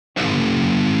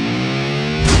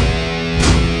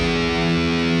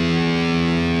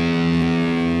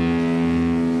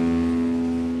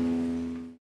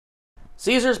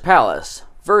Caesar's Palace,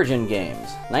 Virgin Games,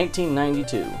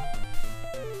 1992.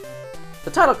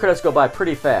 The title credits go by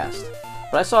pretty fast,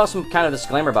 but I saw some kind of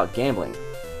disclaimer about gambling.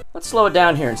 Let's slow it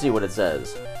down here and see what it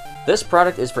says. This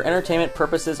product is for entertainment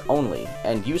purposes only,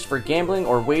 and use for gambling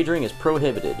or wagering is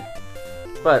prohibited.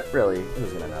 But really,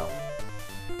 who's gonna know?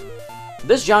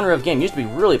 This genre of game used to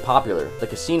be really popular, the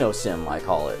casino sim, I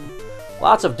call it.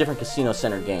 Lots of different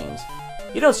casino-centered games.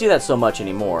 You don't see that so much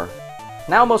anymore.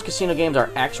 Now most casino games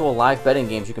are actual live betting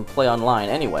games you can play online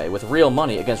anyway, with real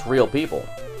money against real people.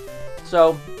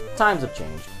 So, times have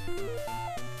changed.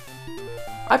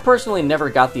 I personally never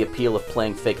got the appeal of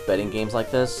playing fake betting games like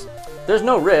this. There's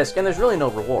no risk, and there's really no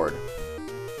reward.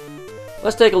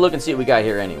 Let's take a look and see what we got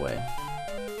here anyway.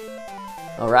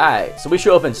 Alright, so we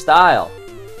show up in style.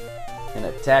 In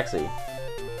a taxi.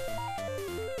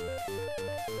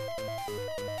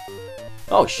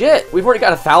 Oh shit, we've already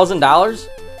got $1,000?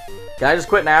 Can I just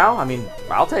quit now? I mean,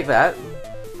 I'll take that.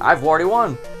 I've already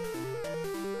won.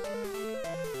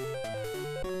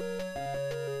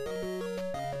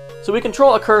 So we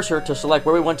control a cursor to select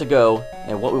where we want to go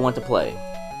and what we want to play.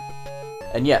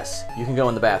 And yes, you can go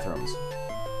in the bathrooms.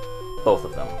 Both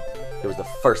of them. It was the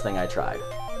first thing I tried.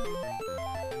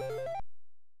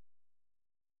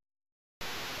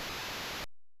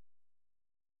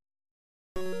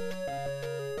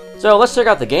 So let's check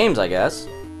out the games, I guess.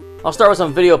 I'll start with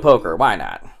some video poker, why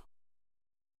not?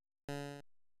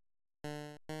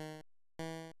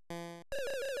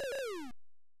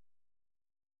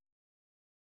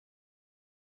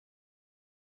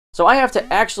 So I have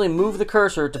to actually move the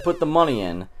cursor to put the money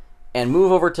in, and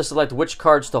move over to select which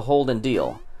cards to hold and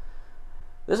deal.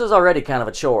 This is already kind of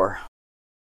a chore.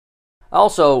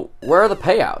 Also, where are the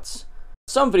payouts?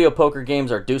 Some video poker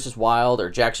games are deuces wild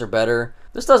or jacks are better.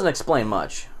 This doesn't explain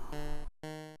much.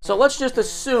 So let's just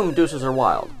assume deuces are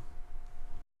wild.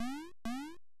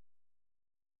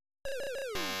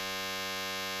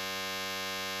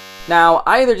 Now,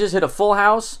 I either just hit a full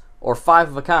house or 5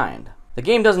 of a kind. The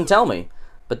game doesn't tell me,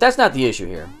 but that's not the issue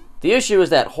here. The issue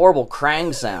is that horrible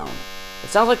crang sound. It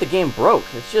sounds like the game broke.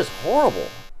 It's just horrible.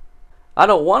 I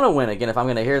don't want to win again if I'm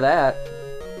going to hear that.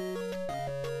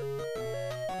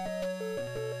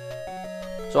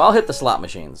 So I'll hit the slot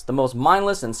machines, the most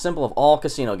mindless and simple of all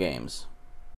casino games.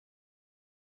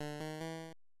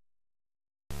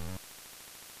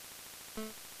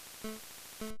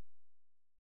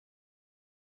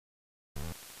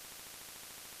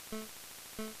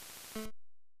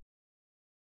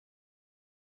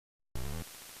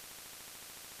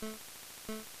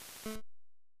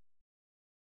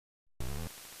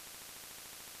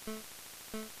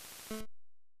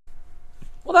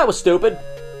 Well, that was stupid.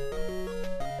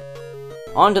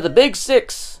 On to the big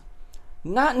 6.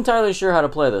 Not entirely sure how to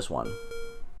play this one.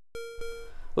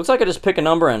 Looks like I just pick a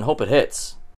number and hope it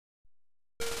hits.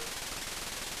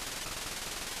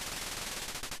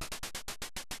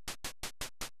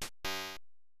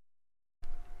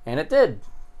 And it did.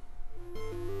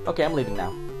 Okay, I'm leaving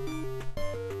now.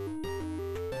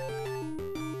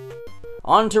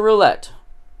 On to roulette.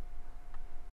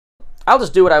 I'll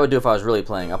just do what I would do if I was really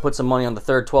playing. I'll put some money on the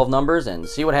third 12 numbers and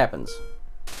see what happens.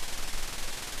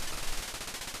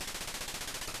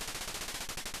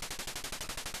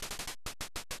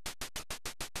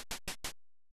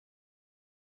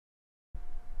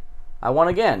 I won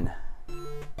again.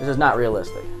 This is not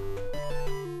realistic.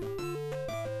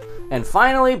 And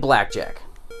finally, blackjack.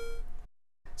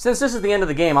 Since this is the end of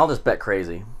the game, I'll just bet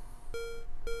crazy.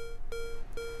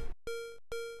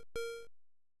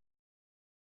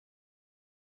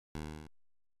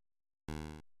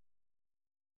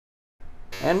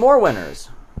 And more winners.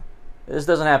 This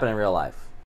doesn't happen in real life.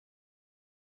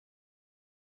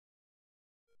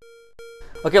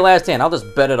 Okay, last hand. I'll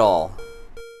just bet it all.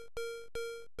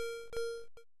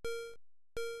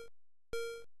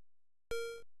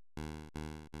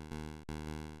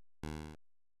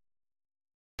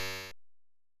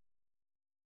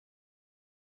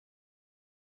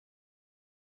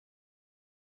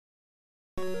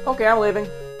 Okay, I'm leaving.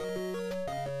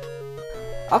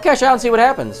 I'll cash out and see what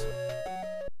happens.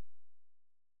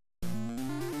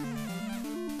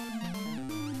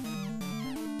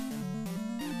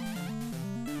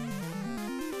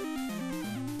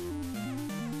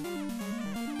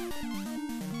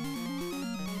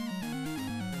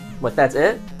 What, that's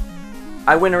it?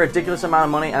 I win a ridiculous amount of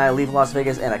money and I leave Las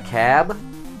Vegas in a cab?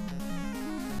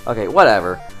 Okay,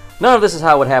 whatever. None of this is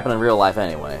how it would happen in real life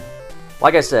anyway.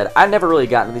 Like I said, I've never really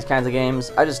gotten into these kinds of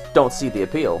games. I just don't see the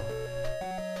appeal.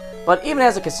 But even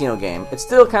as a casino game, it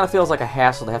still kind of feels like a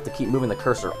hassle to have to keep moving the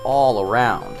cursor all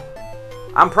around.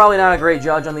 I'm probably not a great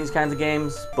judge on these kinds of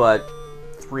games, but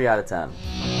 3 out of 10.